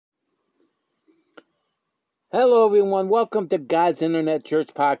Hello, everyone. Welcome to God's Internet Church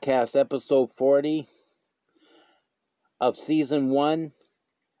Podcast, episode 40 of season 1.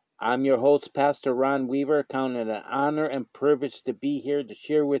 I'm your host, Pastor Ron Weaver. Count it an honor and privilege to be here to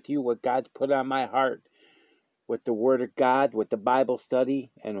share with you what God's put on my heart with the Word of God, with the Bible study,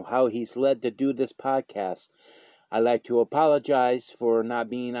 and how He's led to do this podcast. I'd like to apologize for not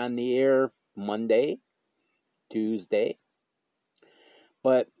being on the air Monday, Tuesday,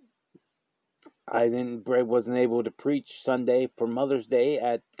 but I wasn't able to preach Sunday for Mother's Day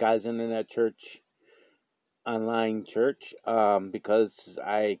at God's Internet Church online church because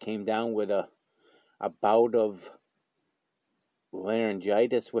I came down with a bout of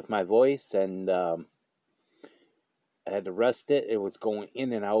laryngitis with my voice, and I had to rest it. It was going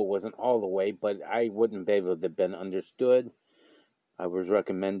in and out. It wasn't all the way, but I wouldn't be able to have been understood. I was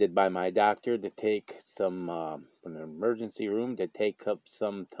recommended by my doctor to take some from the emergency room to take up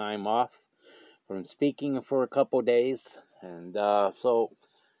some time off from speaking for a couple days, and so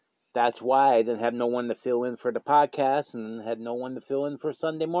that's why I didn't have no one to fill in for the podcast and had no one to fill in for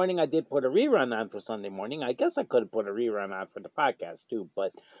Sunday morning. I did put a rerun on for Sunday morning. I guess I could have put a rerun on for the podcast too,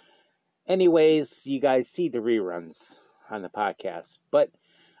 but anyways, you guys see the reruns on the podcast. But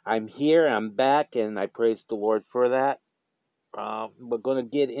I'm here, I'm back, and I praise the Lord for that. We're going to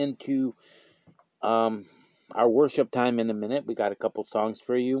get into our worship time in a minute. We got a couple songs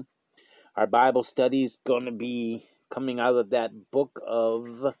for you. Our Bible study is going to be coming out of that book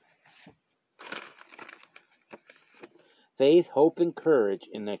of Faith, Hope, and Courage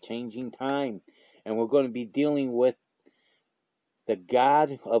in a Changing Time. And we're going to be dealing with the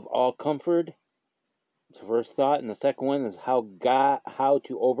God of all comfort. It's the first thought. And the second one is how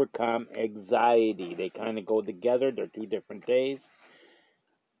to overcome anxiety. They kind of go together. They're two different days.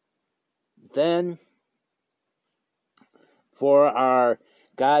 Then, for our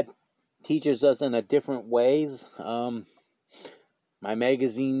God teaches us in a different ways. My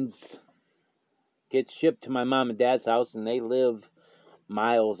magazines get shipped to my mom and dad's house, and they live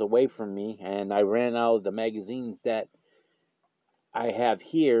miles away from me, and I ran out of the magazines that I have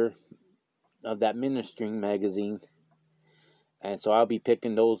here of that ministering magazine, and so I'll be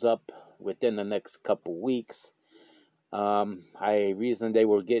picking those up within the next couple weeks. Reason they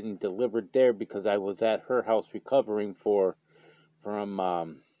were getting delivered there because I was at her house recovering from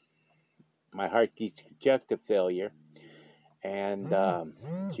my heart congestive failure, and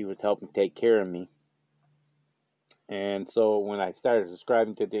she was helping take care of me. And so when I started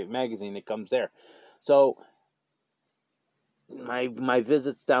subscribing to the magazine, it comes there. So my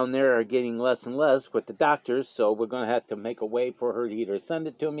visits down there are getting less and less with the doctors, so we're going to have to make a way for her to either send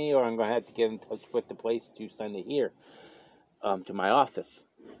it to me, or I'm going to have to get in touch with the place to send it here to my office.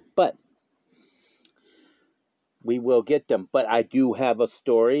 But we will get them. But I do have a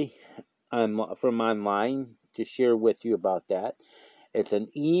story from online to share with you about that. It's an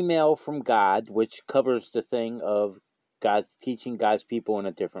email from God, which covers the thing of God teaching God's people in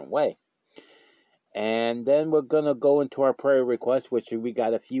a different way. And then we're going to go into our prayer requests, which we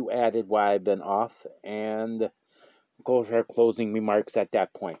got a few added while I've been off, and go to our closing remarks at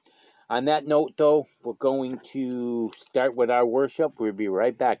that point. On that note, though, we're going to start with our worship. We'll be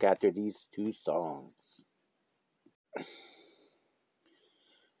right back after these two songs.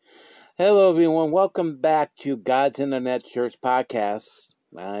 Hello, everyone. Welcome back to God's Internet Church Podcast.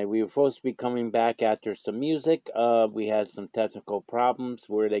 We were supposed to be coming back after some music. We had some technical problems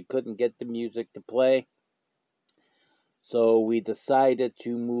where they couldn't get the music to play. So we decided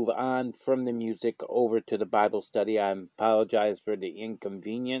to move on from the music over to the Bible study. I apologize for the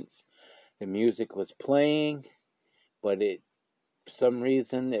inconvenience. The music was playing, but for some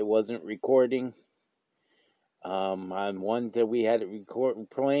reason it wasn't recording. On one that we had it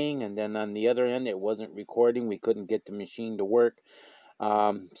playing, and then on the other end it wasn't recording. We couldn't get the machine to work.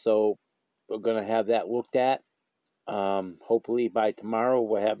 So we're going to have that looked at. Hopefully by tomorrow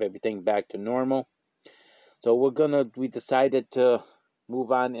we'll have everything back to normal. So we decided to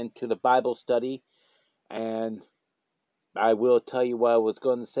move on into the Bible study, and I will tell you what I was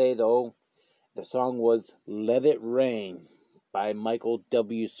going to say, though. The song was Let It Rain by Michael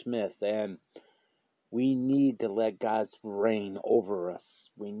W. Smith, and we need to let God's reign over us.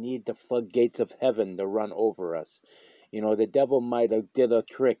 We need the floodgates of heaven to run over us. You know, the devil might have did a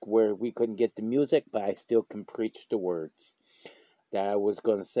trick where we couldn't get the music, but I still can preach the words that I was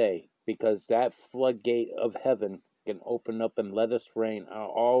going to say, because that floodgate of heaven can open up and let us reign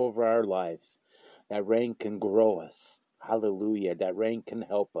all over our lives. That rain can grow us. Hallelujah. That rain can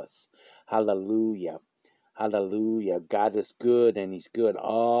help us. Hallelujah. Hallelujah. God is good, and He's good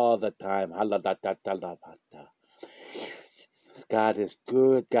all the time. God is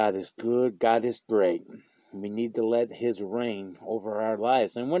good. God is good. God is great. We need to let His reign over our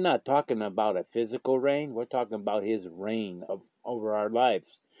lives. And we're not talking about a physical reign. We're talking about His reign over our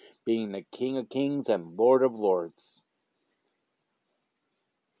lives, being the King of Kings and Lord of Lords.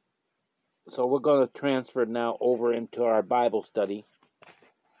 So we're going to transfer now over into our Bible study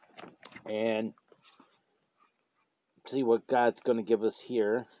and see what God's going to give us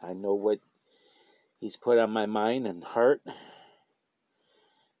here. I know what He's put on my mind and heart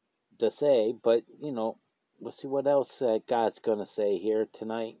to say, but, we'll see what else God's going to say here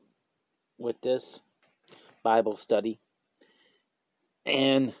tonight with this Bible study.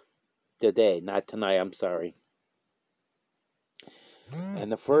 And today, not tonight, I'm sorry.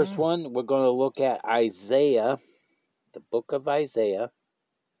 And the first one, we're going to look at Isaiah, the book of Isaiah.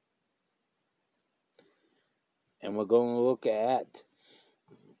 And we're going to look at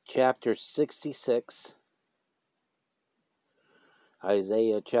chapter 66.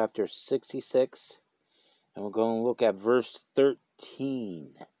 Isaiah chapter 66. And we're going to look at verse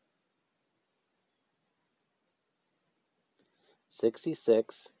 13.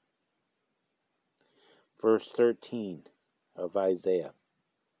 66, verse 13 of Isaiah.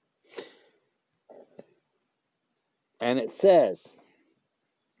 And it says,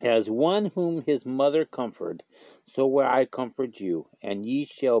 as one whom his mother comforted, so will I comfort you, and ye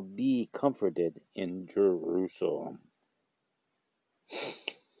shall be comforted in Jerusalem.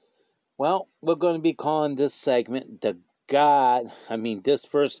 Well, we're going to be calling this segment this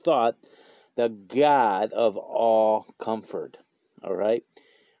first thought, the God of all comfort. All right?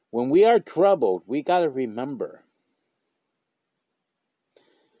 When we are troubled, we got to remember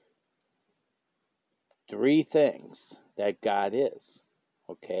 3 things that God is.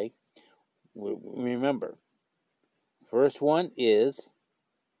 Okay? Remember, first one is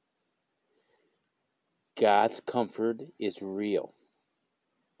God's comfort is real.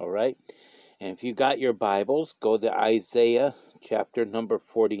 All right? And if you got your Bibles, go to Isaiah chapter number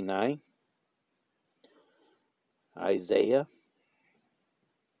 49. Isaiah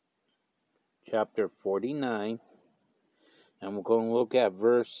chapter 49. And we're going to look at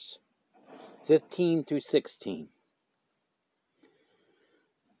verse 15 through 16.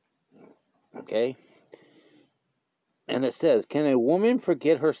 Okay? And it says, can a woman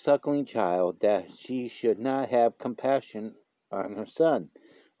forget her suckling child, that she should not have compassion on her son,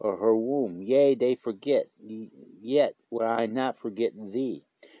 or her womb? Yea, they forget, yet will I not forget thee.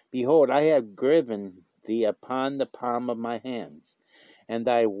 Behold, I have graven thee upon the palm of my hands, and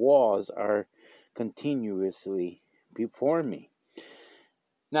thy walls are continuously before me.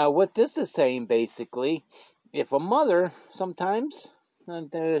 Now, what this is saying, basically, if a mother sometimes, and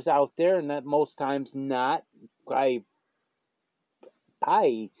there's out there, and that most times not, a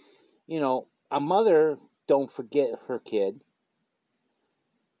mother don't forget her kid,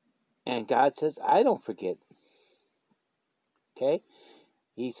 and God says, I don't forget. Okay?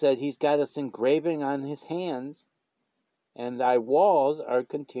 He said He's got us engraving on His hands, and thy walls are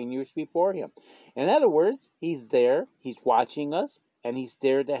continuous before Him. In other words, He's there, He's watching us, and He's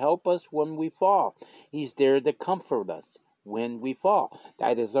there to help us when we fall. He's there to comfort us when we fall.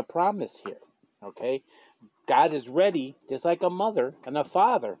 That is a promise here. Okay? God is ready, just like a mother and a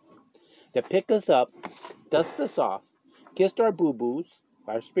father, to pick us up, dust us off, kiss our boo-boos,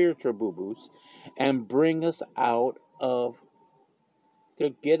 our spiritual boo-boos, and bring us out of,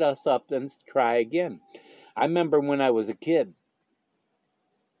 to get us up and try again. I remember when I was a kid,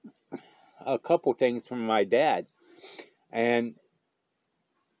 a couple things from my dad, and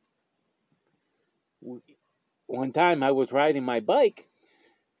one time I was riding my bike,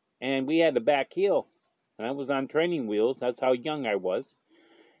 and we had a back hill, and I was on training wheels. That's how young I was.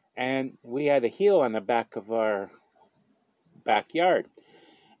 And we had a hill on the back of our backyard.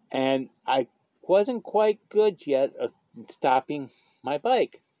 And I wasn't quite good yet at stopping my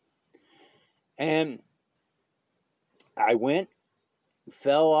bike. And I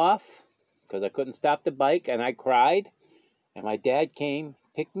fell off, because I couldn't stop the bike, and I cried. And my dad came,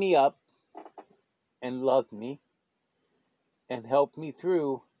 picked me up, and loved me, and helped me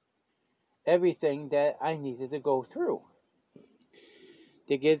through everything that I needed to go through.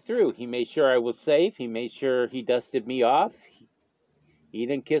 To get through. He made sure I was safe. He made sure he dusted me off. He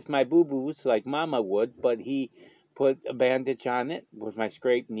didn't kiss my boo-boos like Mama would, but he put a bandage on it with my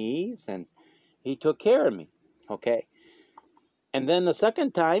scraped knees, and he took care of me. Okay? And then the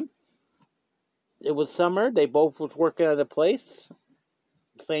second time, it was summer. They both was working at a place,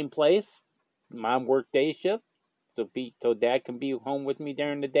 same place. Mom worked day shift, so Dad can be home with me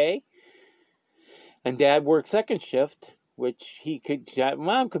during the day. And Dad worked second shift, which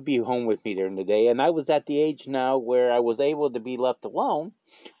Mom could be home with me during the day. And I was at the age now where I was able to be left alone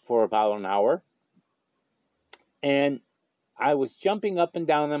for about an hour. And I was jumping up and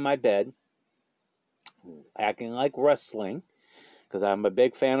down on my bed, acting like wrestling, because I'm a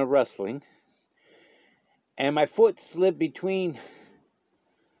big fan of wrestling. And my foot slid between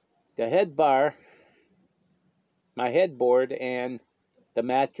the my headboard, and the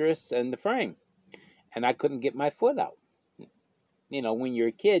mattress and the frame. And I couldn't get my foot out. You know, when you're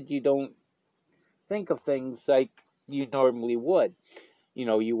a kid, you don't think of things like you normally would. You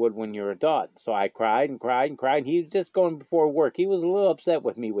know, you would when you're an adult. So I cried and cried and cried. He was just going before work. He was a little upset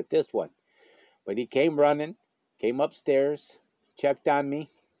with me with this one. But he came running, came upstairs, checked on me,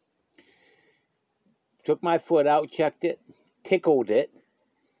 took my foot out, checked it, tickled it.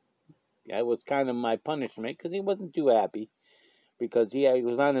 That was kind of my punishment because he wasn't too happy because he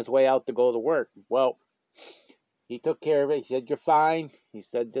was on his way out to go to work. Well, he took care of it. He said, "You're fine." He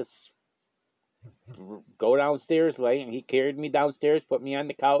said, "Just go downstairs, lay." And he carried me downstairs, put me on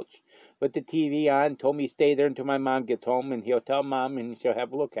the couch, put the TV on, told me to stay there until my mom gets home, and he'll tell mom and she'll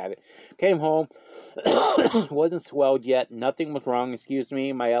have a look at it. Came home, wasn't swelled yet, nothing was wrong. Excuse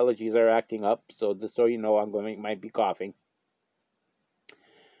me, my allergies are acting up, so just so you know, might be coughing.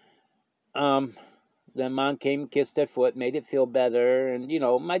 Then mom came and kissed that foot, made it feel better, and you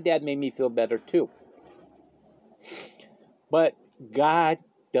know, my dad made me feel better too. But God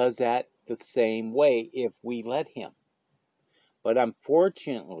does that the same way if we let him. But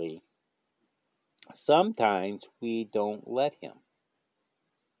unfortunately, sometimes we don't let him.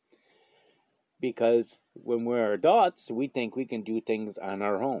 Because when we're adults, we think we can do things on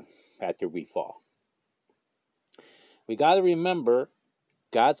our own after we fall. We got to remember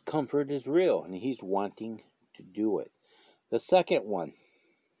God's comfort is real and he's wanting to do it. The second one,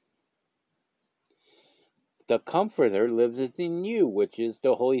 the Comforter lives in you, which is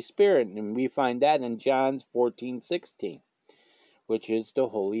the Holy Spirit. And we find that in John 14:16, which is the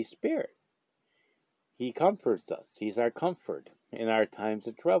Holy Spirit. He comforts us. He's our comfort in our times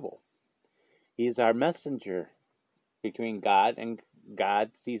of trouble. He's our messenger between God and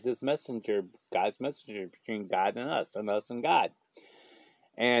God sees his messenger, God's messenger between God and us and God.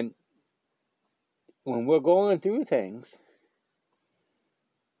 And when we're going through things,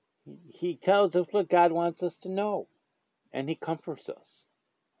 he tells us what God wants us to know. And he comforts us.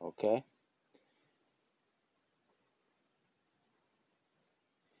 Okay?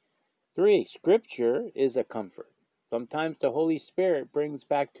 Three, Scripture is a comfort. Sometimes the Holy Spirit brings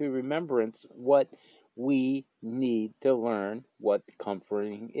back to remembrance what we need to learn what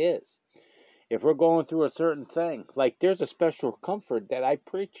comforting is. If we're going through a certain thing, like there's a special comfort that I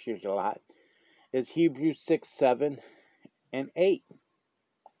preach here a lot, is Hebrews 6, 7, and 8,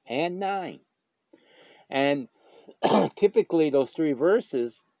 and 9. And typically those three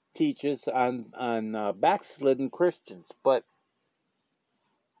verses teaches on backslidden Christians, but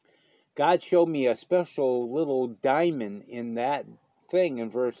God showed me a special little diamond in that thing in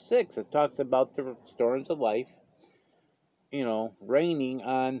verse 6. It talks about the storms of life, you know, raining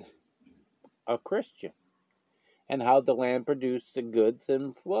on a Christian and how the land produces the goods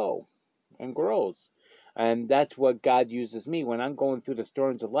and flow and grows. And that's what God uses me. When I'm going through the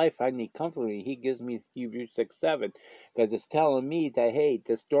storms of life, I need comforting. He gives me Hebrews 6, 7 because it's telling me that, hey,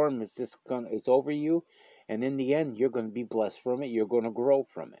 the storm is it's over you. And in the end, you're going to be blessed from it. You're going to grow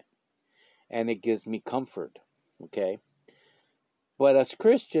from it. And it gives me comfort, okay? But as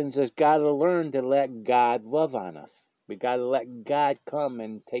Christians, we've got to learn to let God love on us. We got to let God come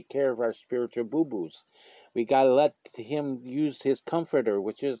and take care of our spiritual boo-boos. We got to let him use his comforter,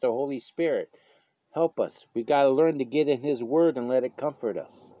 which is the Holy Spirit. Help us. We got to learn to get in his word and let it comfort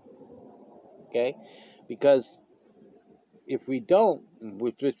us, okay? Because if we don't,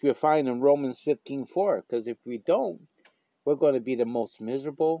 which we'll find in Romans 15:4, because if we don't, we're going to be the most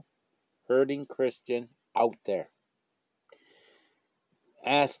miserable, hurting Christian out there,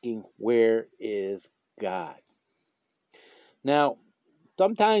 asking, where is God? Now,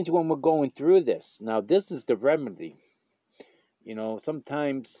 sometimes when we're going through this, now this is the remedy. You know,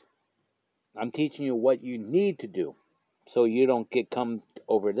 sometimes I'm teaching you what you need to do so you don't come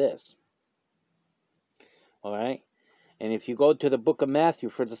over this. All right? And if you go to the book of Matthew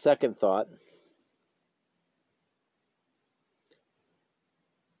for the second thought,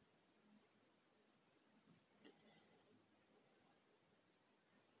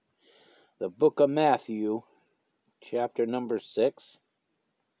 the book of Matthew, chapter number 6.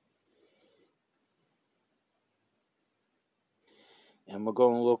 And we're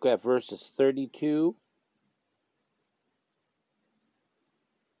going to look at verses 32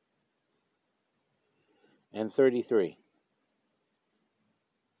 and 33.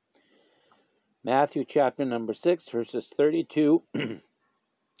 Matthew chapter number 6, verses 32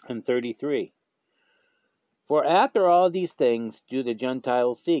 and 33. For after all these things do the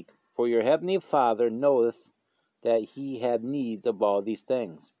Gentiles seek. For your heavenly Father knoweth that ye have needs of all these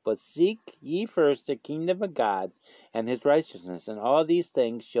things. But seek ye first the kingdom of God and his righteousness, and all these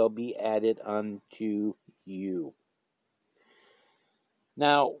things shall be added unto you.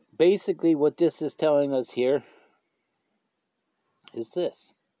 Now, basically what this is telling us here is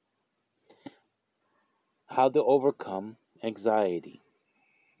this: how to overcome anxiety.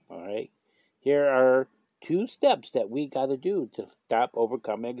 All right? Here are 2 steps that we got to do to stop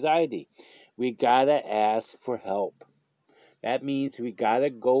overcome anxiety. We got to ask for help. That means we got to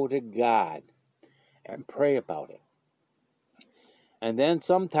go to God and pray about it. And then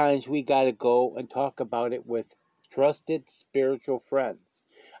sometimes we got to go and talk about it with trusted spiritual friends.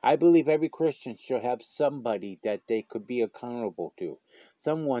 I believe every Christian should have somebody that they could be accountable to,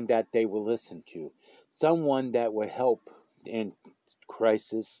 someone that they will listen to, someone that will help in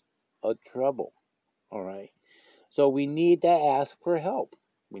crisis or trouble. All right? So we need to ask for help.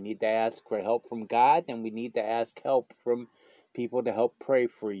 We need to ask for help from God, and we need to ask help from people to help pray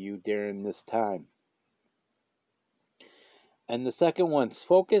for you during this time. And the second one's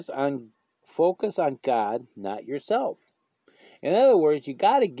focus on God, not yourself. In other words, you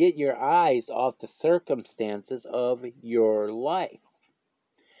got to get your eyes off the circumstances of your life,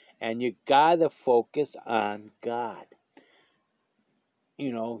 and you got to focus on God.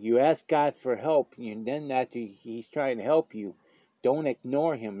 You know, you ask God for help, and then after he's trying to help you, don't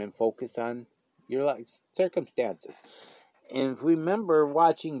ignore him and focus on your life circumstances. And if we remember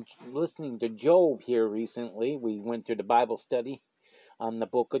listening to Job here recently, we went through the Bible study on the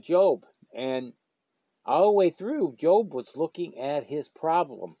book of Job. And all the way through, Job was looking at his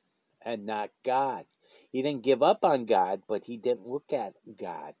problem and not God. He didn't give up on God, but he didn't look at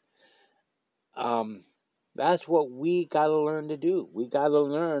God. That's what we got to learn to do. We got to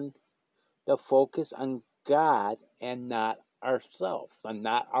learn to focus on God and not ourselves, and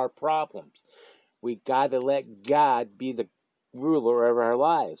not our problems. We got to let God be the ruler of our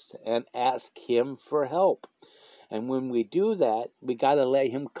lives and ask him for help. And when we do that, we got to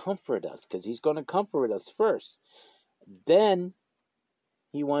let him comfort us, because he's going to comfort us first. Then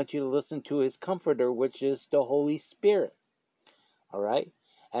he wants you to listen to his comforter, which is the Holy Spirit. All right?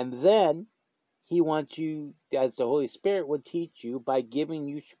 And then he wants you, as the Holy Spirit would teach you, by giving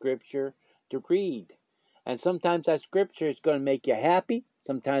you scripture to read. And sometimes that scripture is going to make you happy.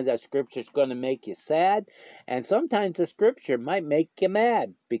 Sometimes that scripture is going to make you sad. And sometimes the scripture might make you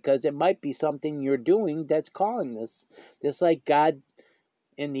mad, because it might be something you're doing that's calling this. Just like God,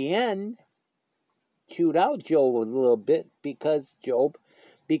 in the end, chewed out Job a little bit, because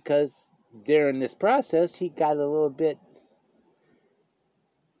during this process, he got a little bit,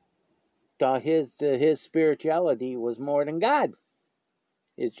 thought his spirituality was more than God,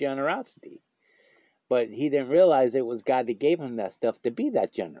 his generosity. But he didn't realize it was God that gave him that stuff to be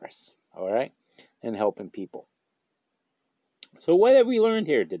that generous, all right, and helping people. So what have we learned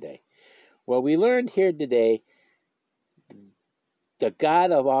here today? Well, we learned here today the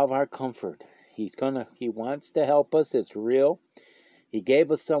God of all of our comfort. He wants to help us. It's real. He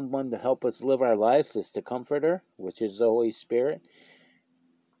gave us someone to help us live our lives. It's the Comforter, which is the Holy Spirit.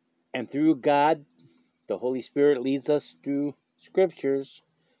 And through God, the Holy Spirit leads us through scriptures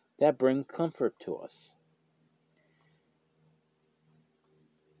that bring comfort to us.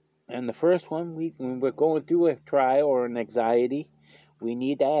 And the first one, when we're going through a trial or an anxiety, we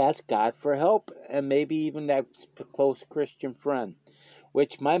need to ask God for help, and maybe even that close Christian friend,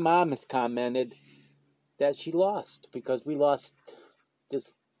 which my mom has commented that she lost, because we lost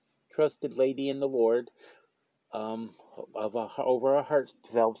this trusted lady in the Lord over a heart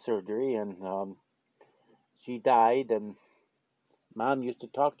valve surgery, and she died, and Mom used to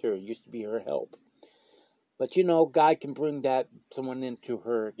talk to her. It used to be her help. But you know, God can bring someone into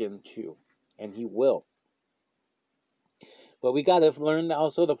her again too, and he will. But we got to learn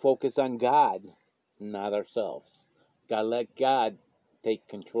also to focus on God, not ourselves. Got to let God take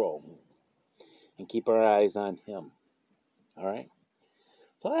control and keep our eyes on him. All right?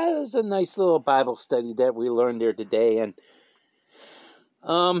 So that is a nice little Bible study that we learned there today. And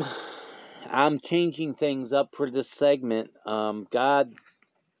I'm changing things up for this segment. God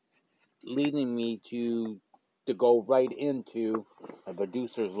leading me to go right into, my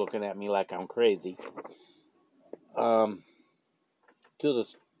producer's looking at me like I'm crazy, to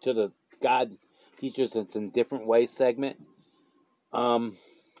the God Teaches Us in Different Ways segment. I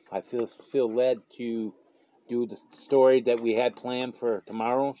feel led to do the story that we had planned for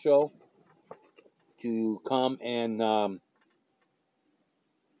tomorrow's show, to come and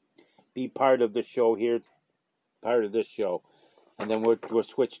be part of the show here, part of this show, and then we'll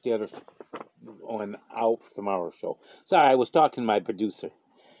switch the other on Out Tomorrow show. Sorry, I was talking to my producer.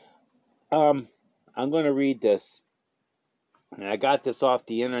 I'm going to read this, and I got this off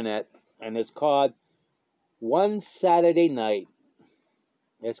the internet, and it's called One Saturday Night.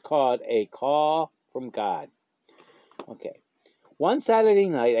 It's called A Call from God. Okay. One Saturday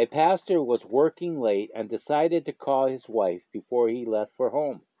night, a pastor was working late and decided to call his wife before he left for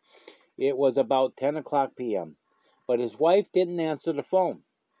home. It was about 10 o'clock p.m., but his wife didn't answer the phone.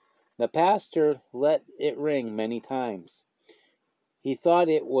 The pastor let it ring many times. He thought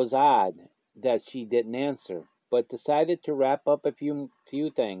it was odd that she didn't answer, but decided to wrap up a few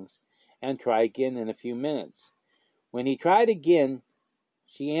things and try again in a few minutes. When he tried again,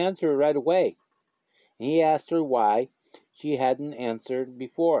 she answered right away. He asked her why she hadn't answered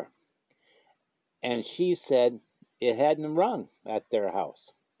before, and she said it hadn't rung at their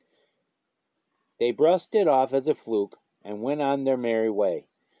house. They brushed it off as a fluke and went on their merry way.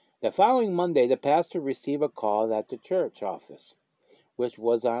 The following Monday, the pastor received a call at the church office, which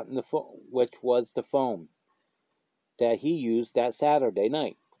was the phone that he used that Saturday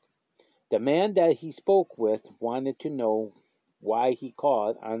night. The man that he spoke with wanted to know why he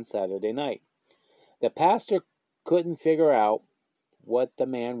called on Saturday night. The pastor couldn't figure out what the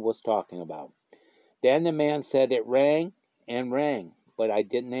man was talking about. Then the man said it rang and rang, but I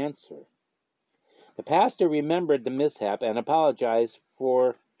didn't answer. The pastor remembered the mishap and apologized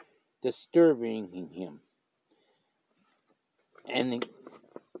for disturbing him. And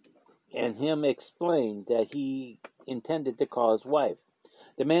him explained that he intended to call his wife.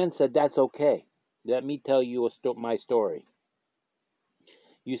 The man said, "That's okay. Let me tell you my story.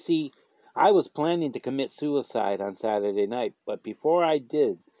 You see, I was planning to commit suicide on Saturday night, but before I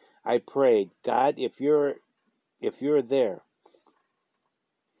did, I prayed, God, if you're there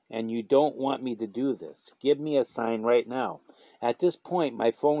and you don't want me to do this, give me a sign right now." At this point,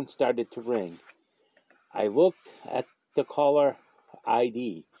 my phone started to ring. I looked at the caller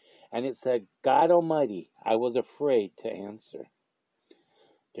ID, and it said, "God Almighty." I was afraid to answer.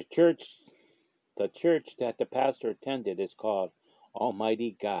 The church that the pastor attended is called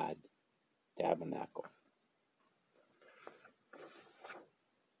Almighty God Tabernacle.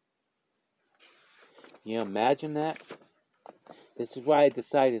 Can you imagine that? This is why I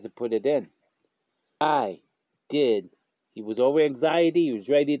decided to put it in. He was over anxiety, he was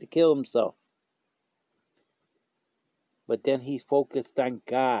ready to kill himself. But then he focused on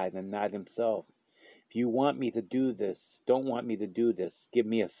God and not himself. If you want me to do this, don't want me to do this, give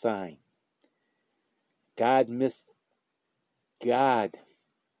me a sign. God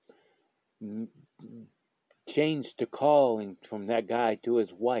changed the calling from that guy to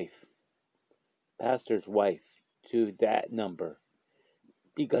his wife, pastor's wife, to that number,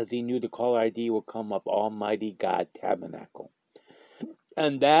 because he knew the caller ID would come up, Almighty God Tabernacle.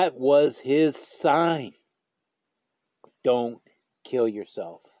 And that was his sign. Don't kill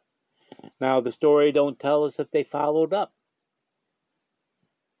yourself. Now, the story don't tell us if they followed up.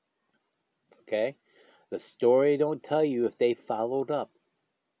 Okay? The story don't tell you if they followed up.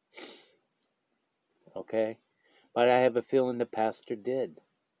 Okay? But I have a feeling the pastor did.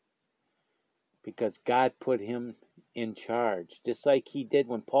 Because God put him in charge. Just like he did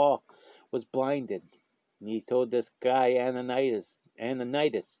when Paul was blinded. And he told this guy Ananias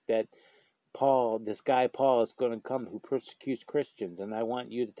that this guy Paul is going to come who persecutes Christians, and I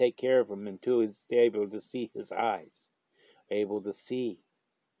want you to take care of him until he's able to see his eyes. Able to see.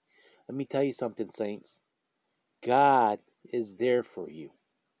 Let me tell you something, saints. God is there for you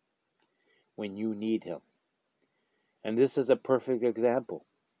when you need him. And this is a perfect example.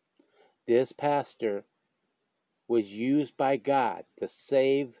 This pastor was used by God to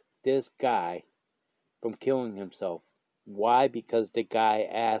save this guy from killing himself. Why? Because the guy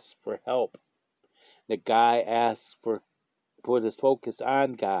asked for help. The guy put his focus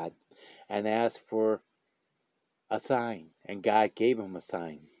on God and asked for a sign. And God gave him a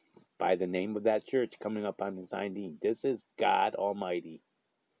sign by the name of that church coming up on his ID. This is God Almighty.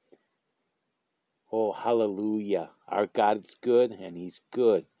 Oh, hallelujah. Our God is good, and he's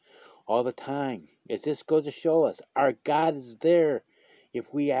good all the time. It just goes to show us our God is there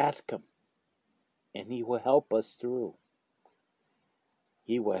if we ask him. And he will help us through.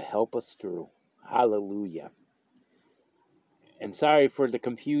 He will help us through. Hallelujah. And sorry for the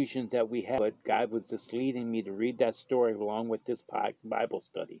confusion that we had, but God was just leading me to read that story along with this Bible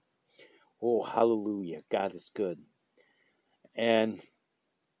study. Oh, hallelujah. God is good. And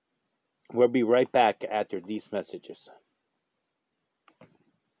we'll be right back after these messages.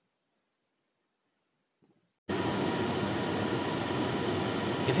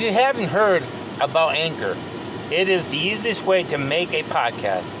 If you haven't heard about Anchor, it is the easiest way to make a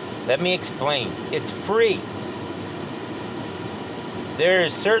podcast. Let me explain. It's free. There are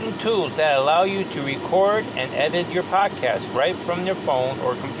certain tools that allow you to record and edit your podcast right from your phone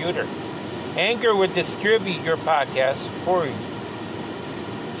or computer. Anchor will distribute your podcast for you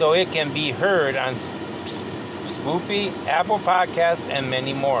so it can be heard on Spoofy, Apple Podcasts, and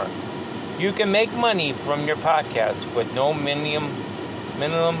many more. You can make money from your podcast with no minimum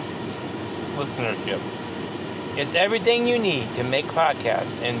listenership. It's everything you need to make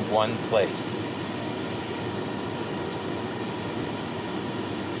podcasts in one place.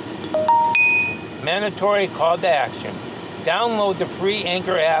 Mandatory call to action. Download the free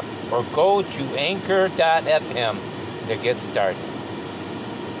Anchor app or go to anchor.fm to get started.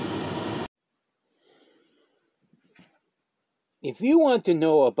 If you want to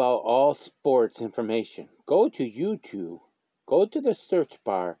know about all sports information, go to YouTube, go to the search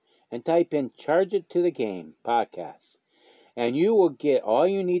bar, and type in Charge It to the Game podcast, and you will get all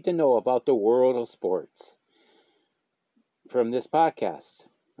you need to know about the world of sports from this podcast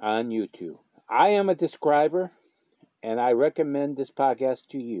on YouTube. I am a describer, and I recommend this podcast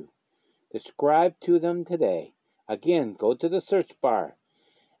to you. Subscribe to them today. Again, go to the search bar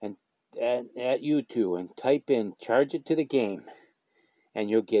and at YouTube and type in Charge It to the Game, and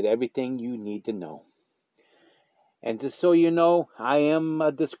you'll get everything you need to know. And just so you know, I am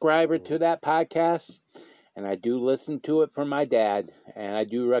a describer to that podcast, and I do listen to it from my dad, and I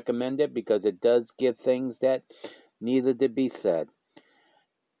do recommend it because it does give things that needed to be said.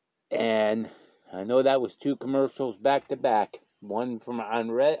 And I know that was 2 commercials back to back, one from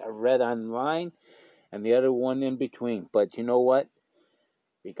read online, and the other one in between. But you know what?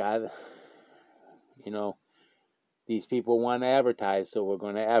 We got, these people want to advertise, so we're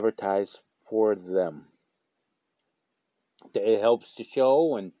going to advertise for them. It helps the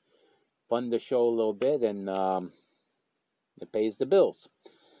show and fund the show a little bit, and it pays the bills.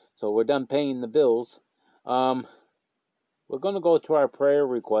 So we're done paying the bills. We're going to go to our prayer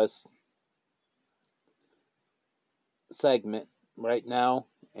request segment right now,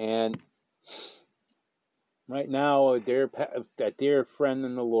 and right now a dear friend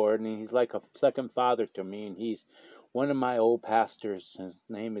in the Lord, and he's like a second father to me, and he's one of my old pastors. His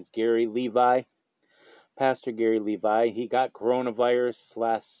name is Gary Levi, Pastor Gary Levi. He got coronavirus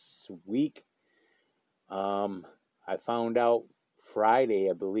last week. I found out Friday,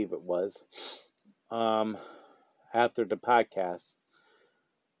 I believe it was, after the podcast.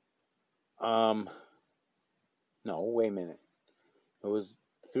 No, wait a minute. It was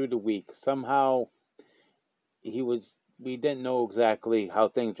through the week. Somehow we didn't know exactly how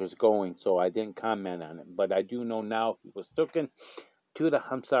things was going, so I didn't comment on it. But I do know now he was taken to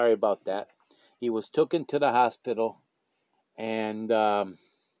I'm sorry about that. He was taken to the hospital, and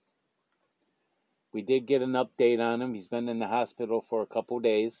we did get an update on him. He's been in the hospital for a couple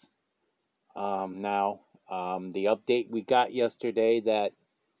days now. The update we got yesterday that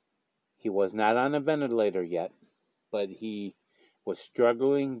he was not on a ventilator yet, but he was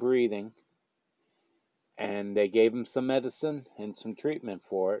struggling breathing, and they gave him some medicine and some treatment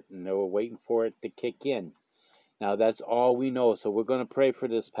for it, and they were waiting for it to kick in. Now, that's all we know, so we're going to pray for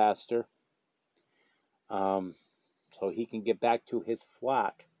this pastor so he can get back to his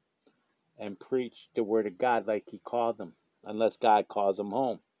flock and preach the word of God like he called them, unless God calls him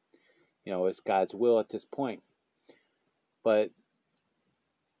home. It's God's will at this point. But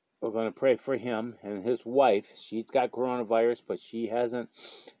we're going to pray for him and his wife. She's got coronavirus, but she hasn't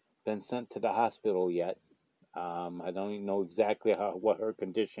been sent to the hospital yet. I don't even know exactly what her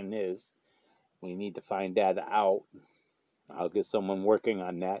condition is. We need to find that out. I'll get someone working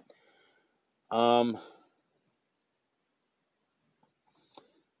on that.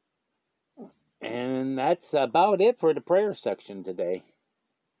 And that's about it for the prayer section today.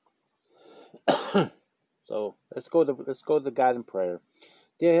 So let's go to God in prayer.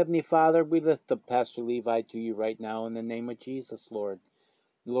 Dear Heavenly Father, we lift up Pastor Levi to you right now in the name of Jesus, Lord.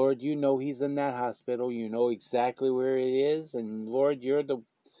 Lord, you know he's in that hospital. You know exactly where it is. And Lord, you're the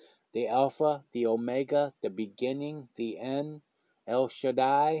Alpha, the Omega, the beginning, the end, El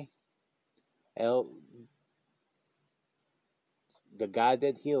Shaddai, the God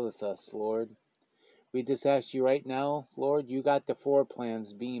that healeth us, Lord. We just ask you right now, Lord, you got the 4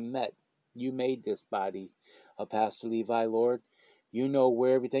 plans being met. You made this body of Pastor Levi, Lord. You know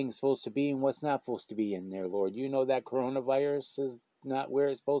where everything's supposed to be and what's not supposed to be in there, Lord. You know that coronavirus is not where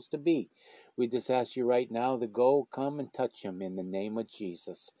it's supposed to be. We just ask you right now to come and touch him in the name of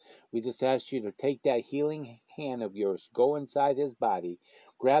Jesus. We just ask you to take that healing hand of yours, go inside his body,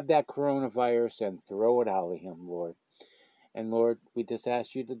 grab that coronavirus and throw it out of him, Lord. And Lord, we just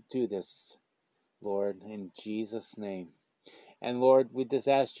ask you to do this, Lord, in Jesus' name. And Lord, we just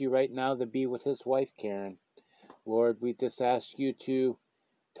ask you right now to be with his wife, Karen. Lord, we just ask you to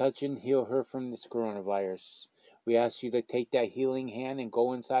touch and heal her from this coronavirus. We ask you to take that healing hand and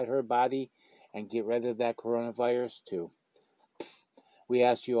go inside her body and get rid of that coronavirus too. We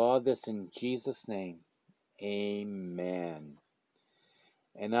ask you all this in Jesus' name. Amen.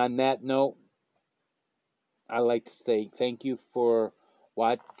 And on that note, I'd like to say thank you for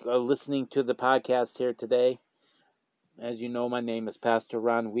listening to the podcast here today. As you know, my name is Pastor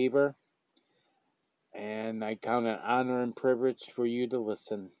Ron Weaver, and I count it an honor and privilege for you to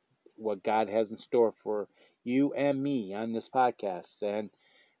listen what God has in store for you and me on this podcast. And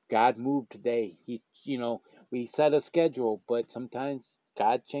God moved today. We set a schedule, but sometimes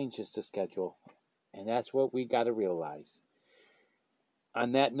God changes the schedule, and that's what we got to realize.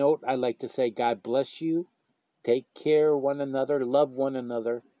 On that note, I'd like to say God bless you. Take care of one another, love one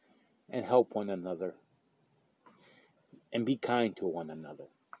another, and help one another. And be kind to one another.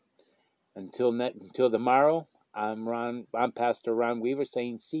 Until tomorrow, I'm Pastor Ron Weaver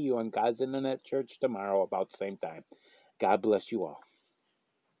saying see you on God's Internet Church tomorrow about the same time. God bless you all.